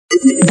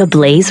The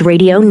Blaze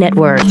Radio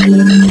Network.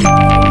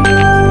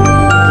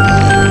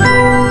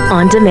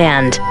 On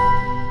demand.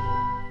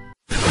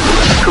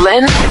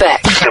 Glenn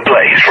Beck. The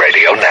Blaze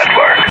Radio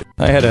Network.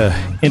 I had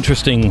an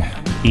interesting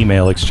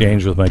email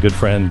exchange with my good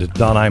friend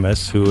Don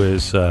Imus, who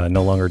is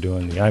no longer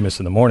doing the Imus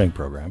in the Morning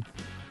program.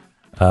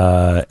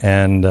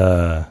 And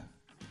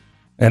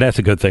that's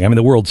a good thing. I mean,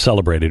 the world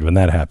celebrated when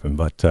that happened,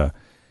 but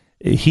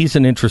he's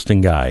an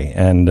interesting guy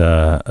and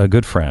a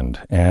good friend.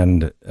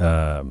 And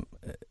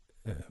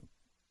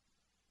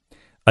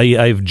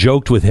I've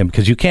joked with him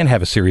because you can't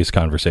have a serious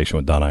conversation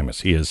with Don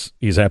Imus.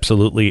 He's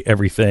absolutely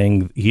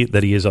everything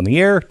that he is on the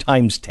air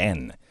times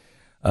 10.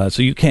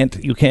 So you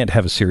can't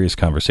have a serious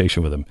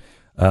conversation with him.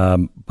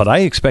 But I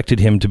expected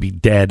him to be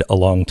dead a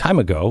long time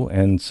ago,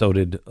 and so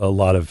did a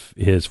lot of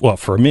his, well,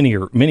 for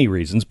many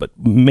reasons, but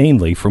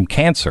mainly from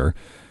cancer.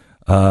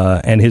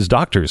 And his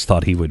doctors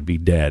thought he would be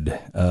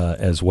dead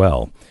as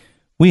well.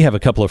 We have a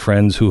couple of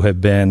friends who have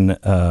been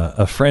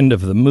a friend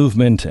of the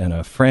movement and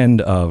a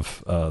friend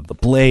of the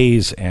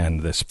Blaze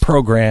and this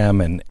program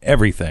and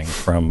everything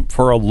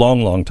for a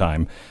long, long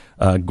time.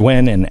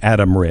 Gwen and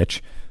Adam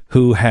Rich,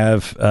 who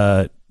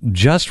have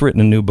just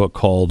written a new book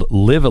called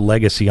Live a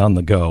Legacy on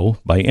the Go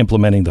by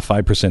Implementing the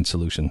 5%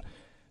 Solution.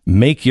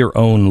 Make Your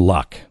Own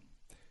Luck.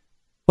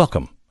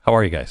 Welcome. How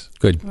are you guys?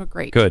 Good. Oh,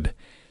 great. Good.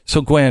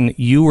 So, Gwen,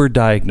 you were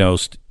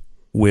diagnosed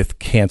with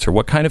cancer.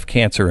 What kind of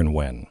cancer and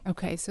when?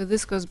 Okay, so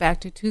this goes back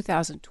to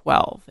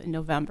 2012 in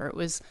November. It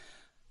was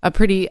a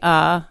pretty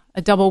a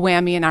double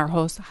whammy in our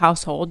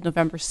household,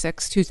 November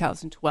 6,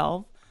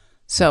 2012.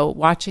 So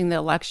watching the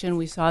election,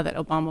 we saw that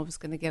Obama was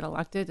going to get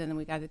elected, and then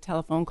we got a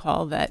telephone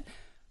call that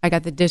I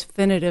got the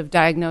definitive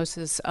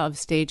diagnosis of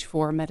stage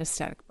 4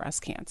 metastatic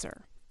breast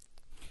cancer.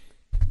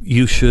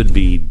 You should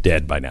be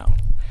dead by now.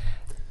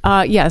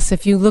 Yes,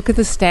 if you look at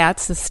the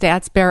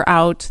stats bear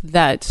out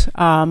that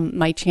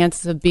my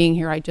chances of being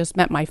here, I just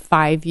met my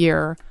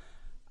 5-year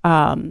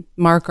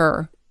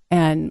marker,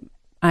 and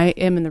I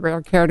am in the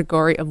rare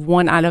category of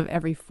 1 out of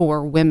every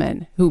 4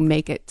 women who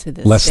make it to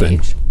this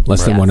stage.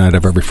 Less than 1 out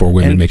of every 4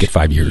 women make it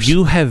 5 years.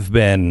 You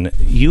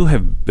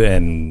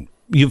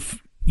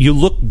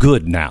look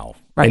good now.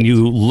 Right. And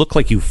you look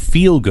like you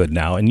feel good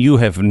now, and you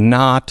have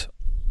not,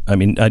 I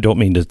mean, I don't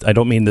mean this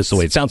the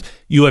way it sounds.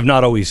 You have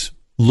not always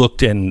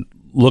looked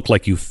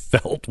like you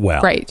felt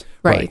well. Right.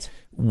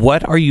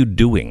 What are you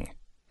doing?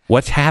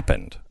 What's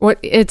happened?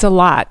 It's a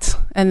lot,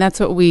 and that's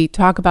what we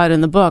talk about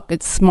in the book.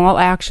 It's small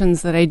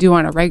actions that I do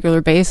on a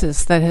regular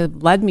basis that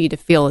have led me to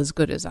feel as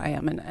good as I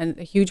am, and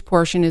a huge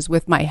portion is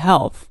with my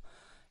health.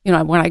 You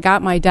know, when I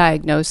got my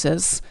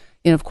diagnosis,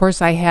 of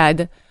course I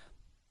had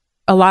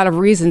a lot of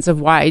reasons of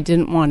why I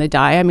didn't want to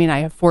die. I mean, I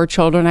have 4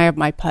 children. I have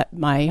my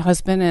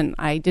husband, and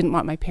I didn't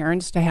want my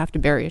parents to have to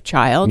bury a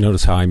child.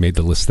 Notice how I made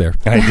the list there.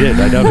 I did.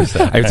 I noticed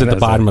that. I was at the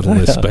bottom of the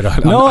list, but I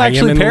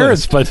am in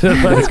parents, the list.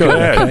 But let's go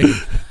ahead.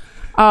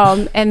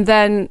 And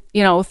then,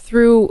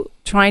 through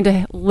trying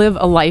to live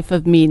a life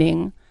of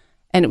meaning,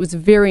 and it was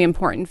very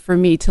important for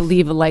me to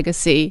leave a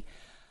legacy.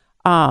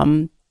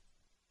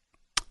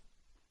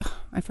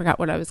 I forgot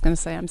what I was going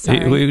to say. I'm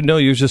sorry. No,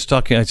 you were just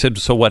talking. I said,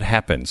 so what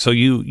happened? So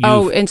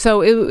and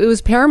so it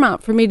was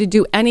paramount for me to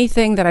do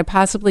anything that I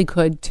possibly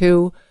could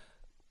to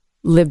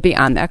live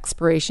beyond the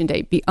expiration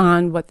date,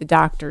 beyond what the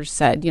doctors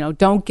said.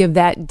 Don't give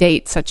that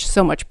date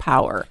so much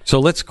power. So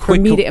let's for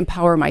me to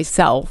empower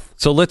myself.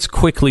 So let's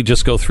quickly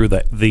just go through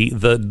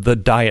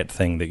the diet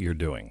thing that you're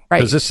doing,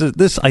 right? Because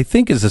this I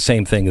think is the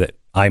same thing that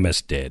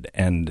Imus did,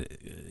 and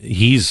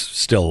he's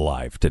still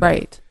alive today,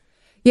 right?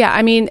 Yeah,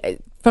 I mean,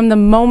 from the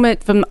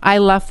moment I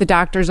left the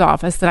doctor's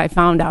office that I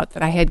found out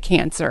that I had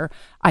cancer,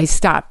 I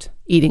stopped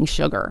eating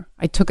sugar.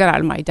 I took it out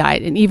of my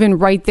diet. And even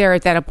right there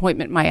at that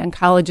appointment, my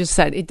oncologist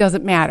said, it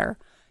doesn't matter.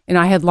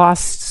 I had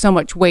lost so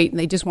much weight, and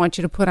they just want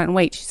you to put on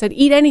weight. She said,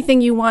 eat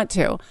anything you want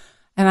to.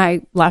 And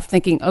I left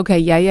thinking, okay,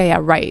 yeah,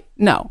 right.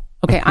 No.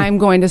 Okay, I'm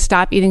going to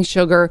stop eating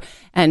sugar.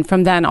 And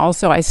from then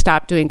also I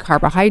stopped doing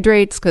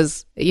carbohydrates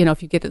because,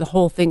 if you get to the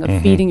whole thing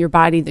of feeding your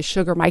body the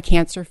sugar, my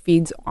cancer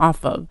feeds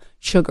off of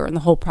sugar and the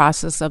whole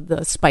process of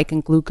the spike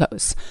in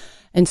glucose.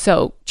 And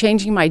so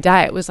changing my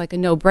diet was like a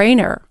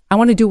no-brainer. I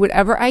want to do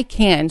whatever I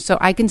can so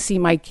I can see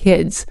my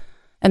kids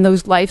and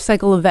those life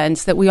cycle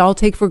events that we all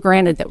take for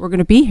granted that we're going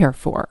to be here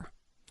for.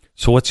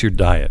 So what's your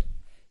diet?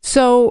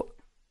 So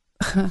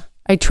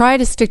I try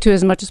to stick to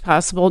as much as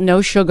possible.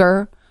 No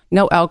sugar,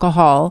 no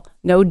alcohol,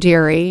 no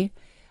dairy,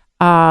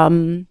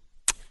 no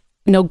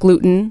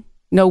gluten,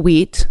 no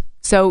wheat.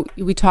 So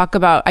we talk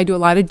about, I do a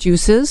lot of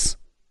juices,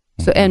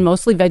 and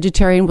mostly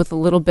vegetarian with a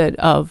little bit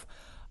of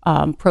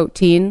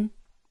protein.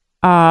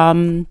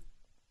 What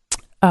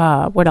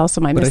else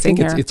am I missing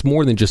here? But I think it's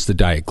more than just the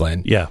diet,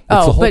 Glenn. Yeah.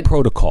 It's the whole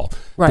protocol.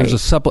 Right.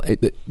 There's a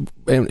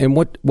and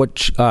what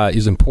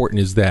is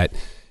important is that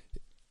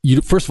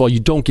first of all,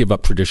 you don't give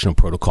up traditional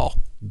protocol.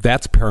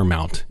 That's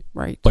paramount.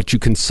 Right. But you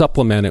can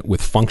supplement it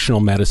with functional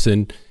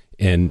medicine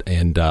and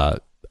integrative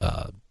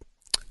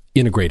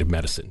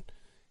medicine.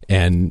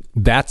 And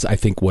that's, I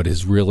think, what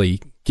has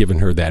really given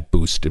her that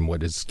boost and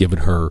what has given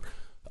her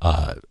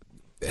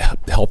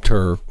helped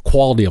her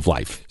quality of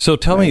life. So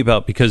tell me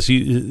about, because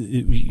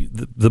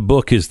the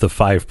book is the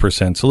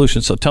 5%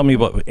 solution. So tell me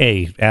about,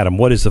 Adam,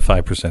 what is the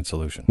 5%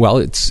 solution? Well,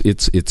 it's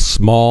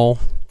small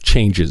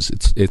changes.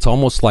 It's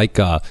almost like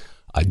a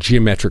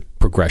geometric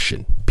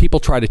progression. People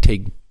try to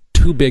take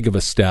too big of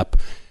a step,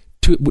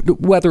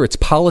 whether it's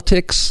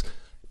politics,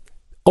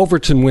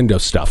 Overton window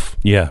stuff.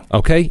 Yeah.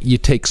 Okay? You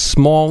take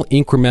small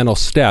incremental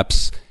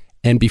steps,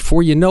 and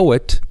before you know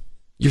it,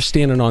 you're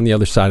standing on the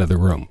other side of the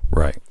room.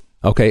 Right.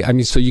 Okay? I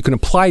mean, so you can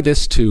apply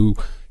this to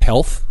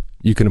health.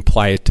 You can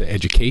apply it to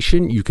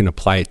education. You can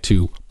apply it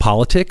to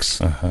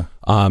politics.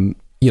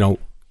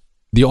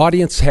 The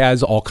audience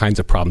has all kinds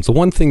of problems. The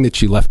one thing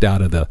that you left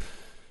out of the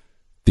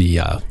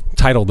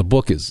title of the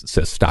book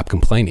says "Stop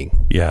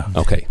Complaining." Yeah.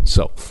 Okay.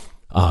 So,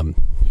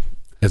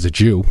 as a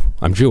Jew,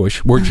 I'm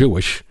Jewish. We're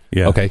Jewish.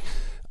 Yeah. Okay.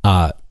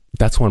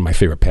 That's one of my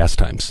favorite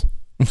pastimes.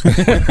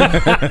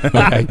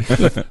 Okay.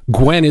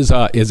 Gwen is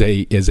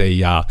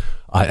an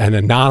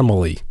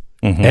anomaly.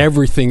 Mm-hmm.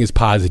 Everything is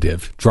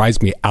positive.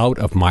 Drives me out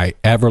of my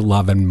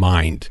ever-loving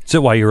mind. Is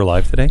that why you're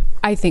alive today?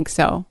 I think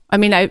so. I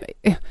mean,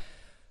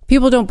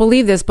 people don't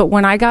believe this, but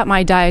when I got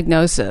my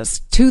diagnosis,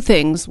 two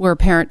things were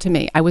apparent to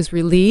me. I was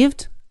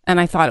relieved, and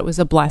I thought it was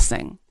a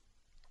blessing.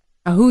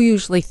 Now, who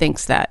usually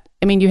thinks that?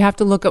 I mean, you have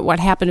to look at what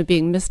happened to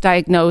being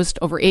misdiagnosed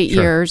over 8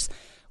 years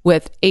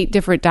with 8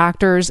 different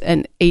doctors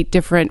and 8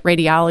 different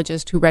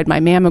radiologists who read my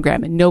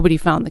mammogram, and nobody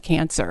found the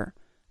cancer.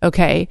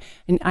 Okay,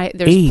 and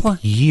there's 8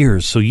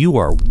 years, so you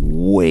are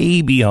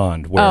way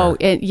beyond where. Oh,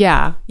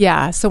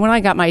 yeah. So when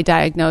I got my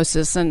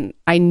diagnosis, and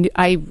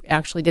I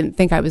actually didn't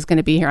think I was going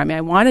to be here. I mean,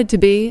 I wanted to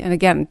be, and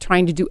again,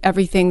 trying to do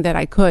everything that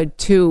I could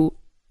to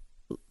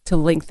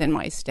lengthen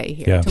my stay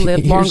here, to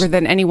live longer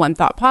than anyone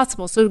thought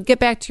possible. So to get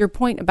back to your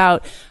point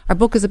about our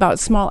book is about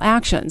small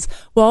actions.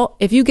 Well,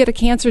 if you get a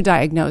cancer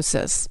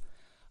diagnosis,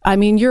 I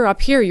mean, you're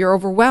up here, you're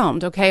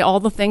overwhelmed. Okay, all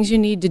the things you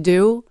need to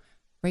do.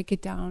 Break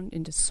it down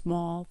into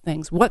small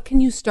things. What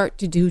can you start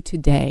to do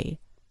today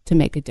to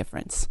make a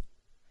difference?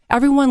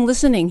 Everyone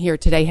listening here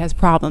today has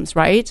problems,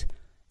 right?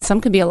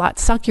 Some can be a lot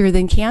suckier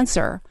than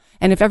cancer.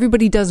 And if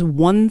everybody does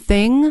one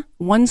thing,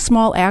 one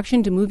small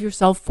action to move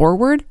yourself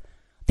forward,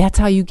 that's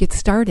how you get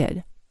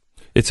started.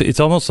 It's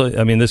almost like,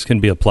 I mean, this can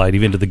be applied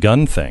even to the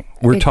gun thing.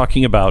 We're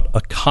talking about a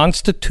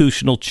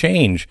constitutional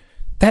change.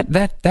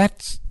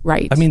 That's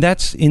right. I mean,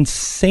 that's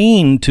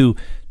insane to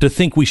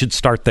think we should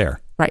start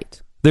there.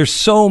 Right. There's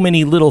so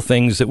many little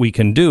things that we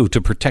can do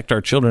to protect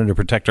our children, to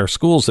protect our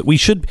schools, that we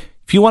should,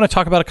 if you want to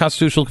talk about a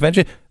constitutional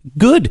convention,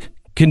 good.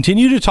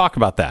 Continue to talk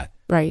about that.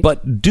 Right.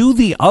 But do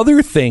the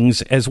other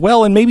things as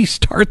well, and maybe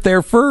start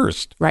there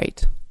first.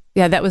 Right.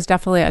 Yeah, that was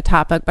definitely a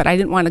topic, but I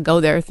didn't want to go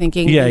there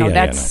thinking,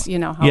 that's, I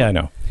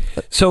know.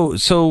 So,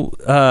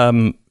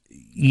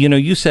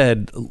 you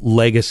said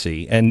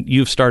legacy, and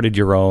you've started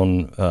your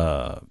own,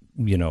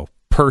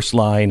 purse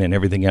line and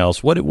everything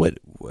else.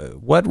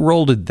 What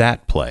role did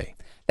that play?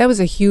 That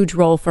was a huge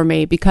role for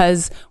me,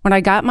 because when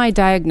I got my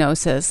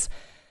diagnosis,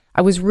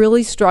 I was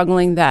really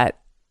struggling that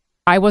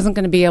I wasn't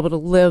going to be able to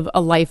live a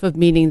life of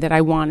meaning that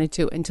I wanted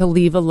to, and to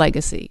leave a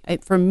legacy.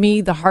 For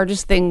me, the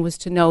hardest thing was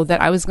to know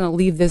that I was going to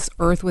leave this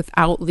earth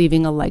without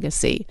leaving a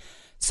legacy.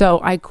 So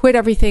I quit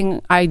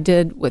everything I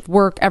did with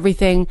work,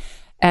 everything,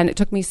 and it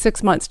took me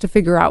 6 months to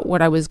figure out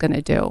what I was going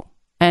to do.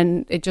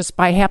 And it just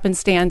by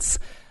happenstance,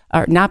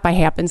 or not by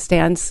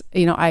happenstance,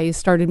 I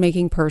started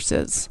making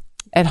purses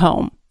at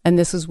home. And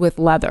this is with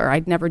leather.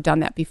 I'd never done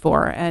that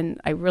before.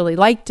 And I really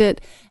liked it.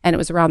 And it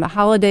was around the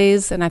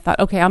holidays. And I thought,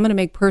 okay, I'm going to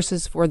make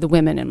purses for the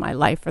women in my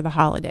life for the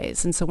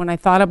holidays. And so when I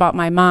thought about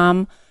my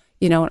mom,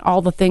 and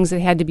all the things that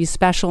had to be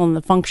special and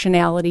the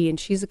functionality, and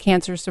she's a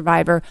cancer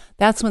survivor,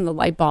 that's when the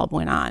light bulb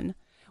went on,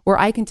 where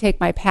I can take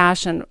my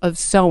passion of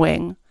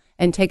sewing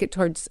and take it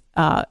towards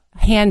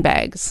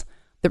handbags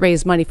that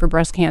raise money for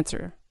breast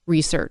cancer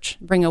research,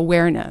 bring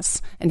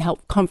awareness, and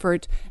help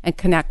comfort and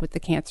connect with the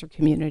cancer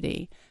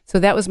community. So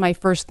that was my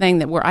first thing,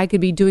 that where I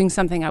could be doing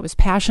something I was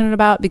passionate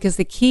about, because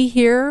the key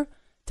here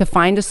to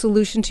find a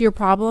solution to your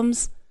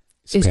problems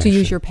is to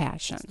use your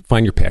passion.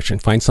 Find your passion.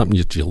 Find something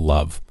that you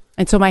love.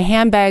 And so my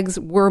handbags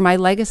were my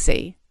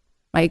legacy.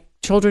 My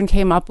children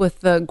came up with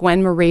the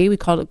Gwen Marie. We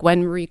called it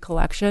Gwen Marie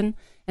Collection.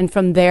 And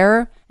from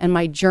there and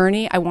my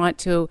journey, I want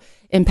to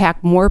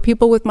impact more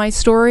people with my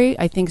story.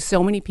 I think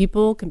so many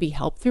people can be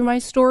helped through my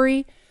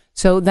story.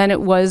 So then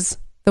it was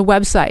the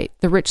website,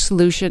 The Rich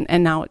Solution,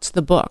 and now it's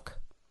the book.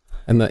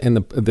 And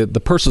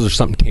the purses are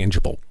something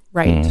tangible,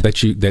 right?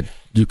 That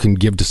you can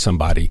give to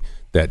somebody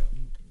that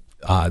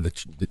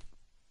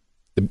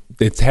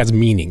it has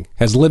meaning,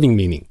 has living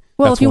meaning.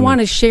 Well, That's if you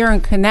want to share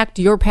and connect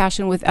your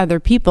passion with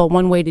other people,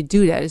 one way to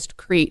do that is to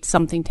create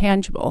something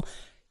tangible.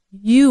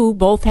 You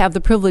both have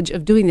the privilege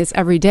of doing this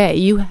every day.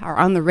 You are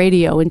on the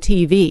radio and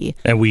TV.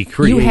 And we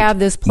create you have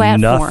this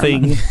platform.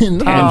 Nothing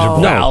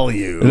tangible.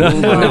 Value.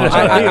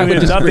 I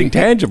would nothing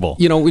tangible.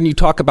 When you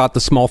talk about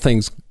the small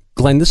things,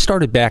 Glenn, this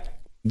started back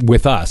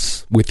with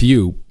us, with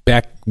you,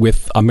 back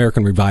with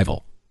American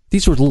Revival.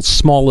 These were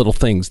small little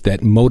things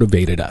that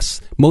motivated us,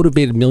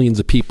 motivated millions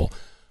of people.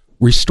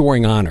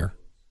 Restoring honor.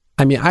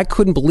 I mean, I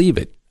couldn't believe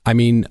it. I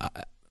mean,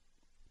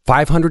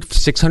 500,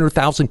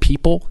 600,000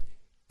 people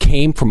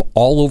came from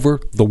all over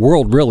the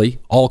world, really,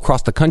 all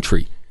across the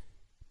country,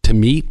 to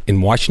meet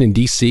in Washington,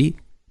 D.C.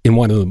 in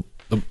one of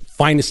the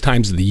finest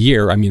times of the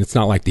year. I mean, it's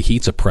not like the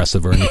heat's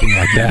oppressive or anything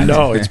like that.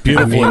 No, it's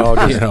beautiful in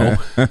August. You know,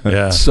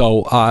 Yeah.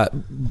 So,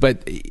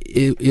 but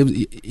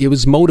it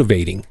was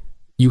motivating.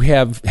 You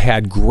have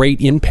had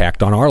great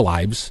impact on our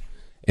lives,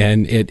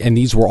 and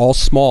these were all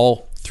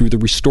small through the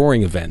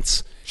restoring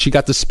events. She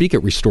got to speak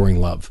at Restoring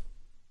Love.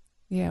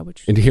 Yeah,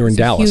 which And here in was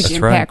Dallas. a huge That's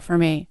impact right. for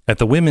me. At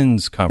the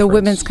women's conference. The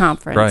women's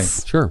conference.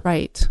 Right. Sure.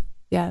 Right.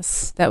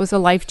 Yes, that was a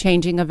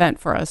life-changing event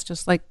for us,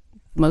 just like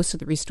most of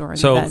the restoring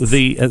So events.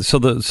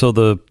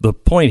 the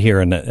point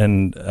here, and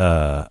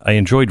I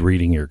enjoyed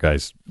reading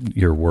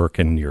your work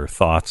and your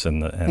thoughts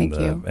and Thank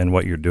you. and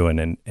what you're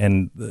doing,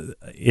 and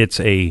it's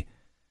a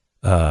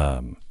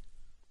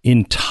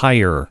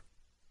entire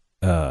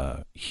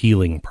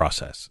healing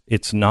process.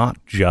 It's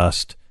not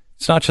just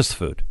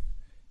food.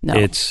 No.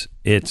 It's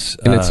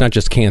And it's not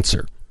just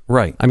cancer.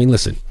 right. I mean,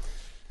 listen,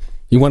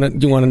 you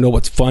want to know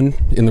what's fun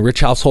in the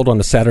Rich household on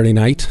a Saturday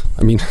night?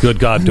 I mean, Good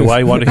God, do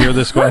I want to hear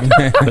this, Gwen?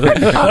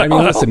 I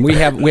mean, listen, we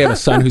have a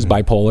son who's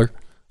bipolar.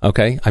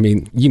 Okay, I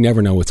mean, you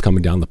never know what's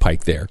coming down the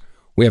pike there.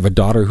 We have a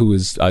daughter who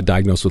is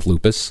diagnosed with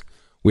lupus.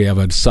 We have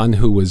a son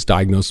who was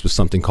diagnosed with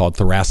something called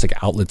thoracic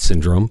outlet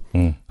syndrome,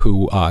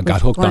 who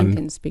got hooked Glenn on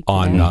can speak to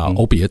that.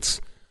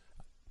 opiates.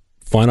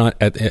 Fun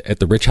at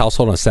the Rich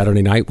household on a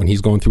Saturday night when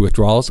he's going through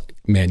withdrawals.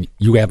 Man,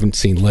 you haven't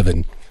seen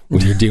living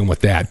when you're dealing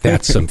with that.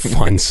 That's some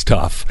fun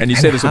stuff. And you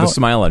say this with a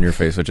smile on your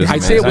face, which is I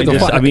say it with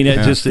amazing.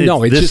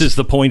 a This is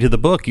the point of the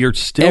book. You're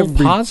still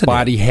positive.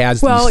 Everybody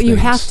has Well, these you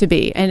things. have to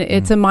be, and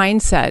it's a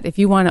mindset if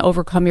you want to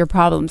overcome your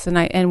problems.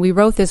 And we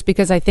wrote this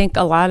because I think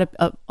a lot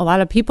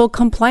of people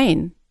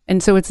complain,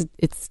 and so it's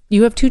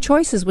you have two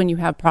choices when you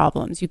have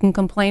problems. You can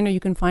complain or you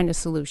can find a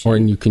solution. Or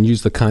you can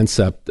use the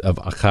concept of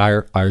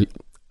achar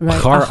Right.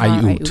 achar Achar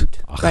ayut.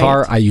 ayut.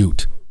 Achar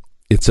ayut.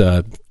 It's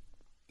a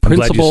I'm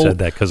glad you principle. said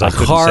that because I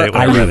couldn't achar say it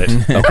when I read it.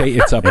 ayut. Okay,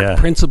 it's a Yeah.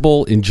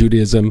 principle in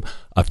Judaism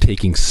of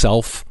taking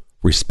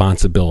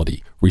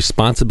responsibility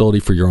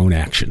for your own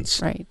actions.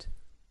 Right.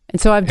 And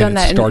so I've done it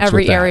that in starts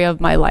every with that. area of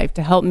my life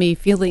to help me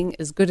feeling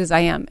as good as I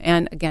am,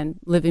 and again,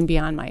 living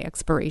beyond my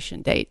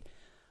expiration date.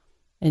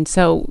 And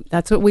so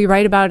that's what we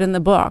write about in the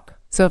book.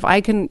 So if I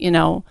can,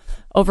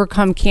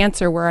 overcome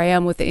cancer where I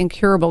am with the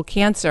incurable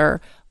cancer,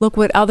 look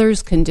what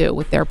others can do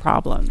with their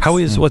problems.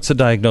 What's the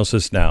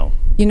diagnosis now?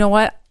 You know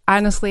what?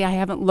 Honestly, I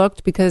haven't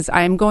looked because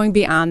I am going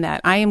beyond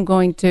that. I'm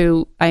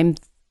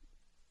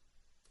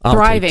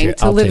thriving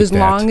to live as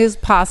long as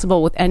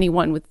possible with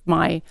anyone with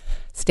my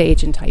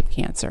stage and type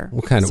cancer.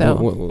 What kind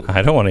So, of?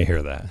 I don't want to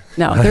hear that.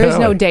 no, there is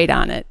no date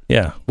on it.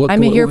 Yeah.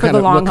 I'm here for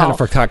the long haul.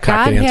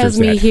 God has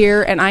me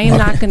here, and I am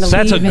not going to leave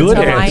That's a good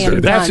until I answer.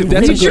 am That's done.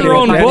 that's a finishing good your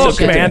own my book,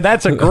 mission. man.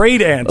 That's a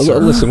great answer.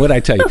 Listen, what I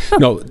tell you?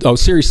 No,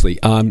 seriously.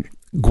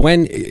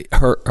 Gwen,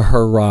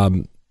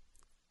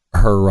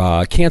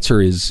 her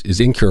cancer is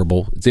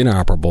incurable. It's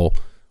inoperable.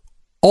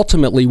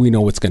 Ultimately, we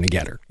know what's going to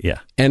get her. Yeah.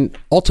 And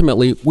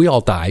ultimately, we all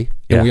die,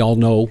 and Yeah. we all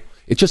know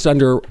it's just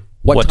under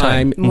what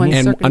time What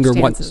and under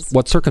circumstances.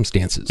 what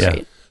circumstances. Yeah.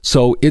 Right.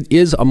 So it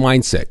is a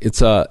mindset.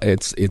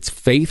 It's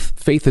faith.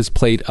 Faith has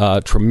played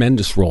a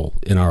tremendous role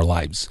in our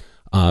lives,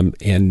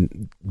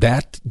 and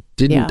that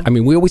didn't. Yeah. I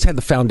mean, we always had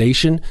the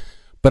foundation,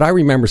 but I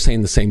remember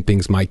saying the same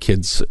things my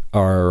kids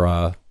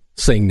are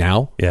saying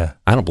now. Yeah.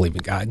 I don't believe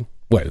in God.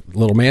 What,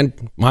 little man?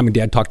 Mom and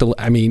dad talked to.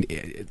 I mean,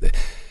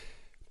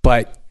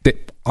 but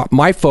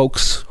my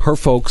folks, her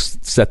folks,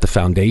 set the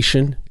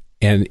foundation,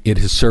 and it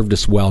has served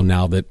us well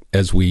now that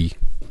as we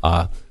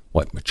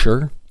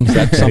mature. Is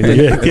that something?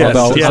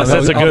 Yes,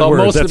 that's a good word.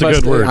 most That's of a us-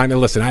 good word. I mean,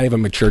 listen, I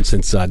haven't matured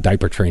since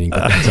diaper training,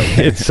 but that's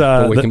okay. It's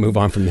But we can move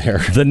on from there.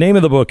 The name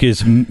of the book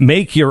is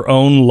 "Make Your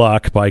Own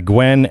Luck" by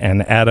Gwen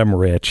and Adam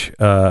Rich.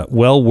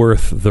 Well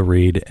worth the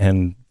read,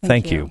 and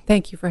thank you.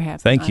 Thank you for having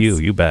us. Thank you.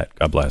 You bet.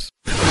 God bless.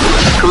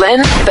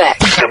 Glenn Beck.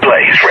 The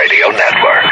Blaze Radio Network.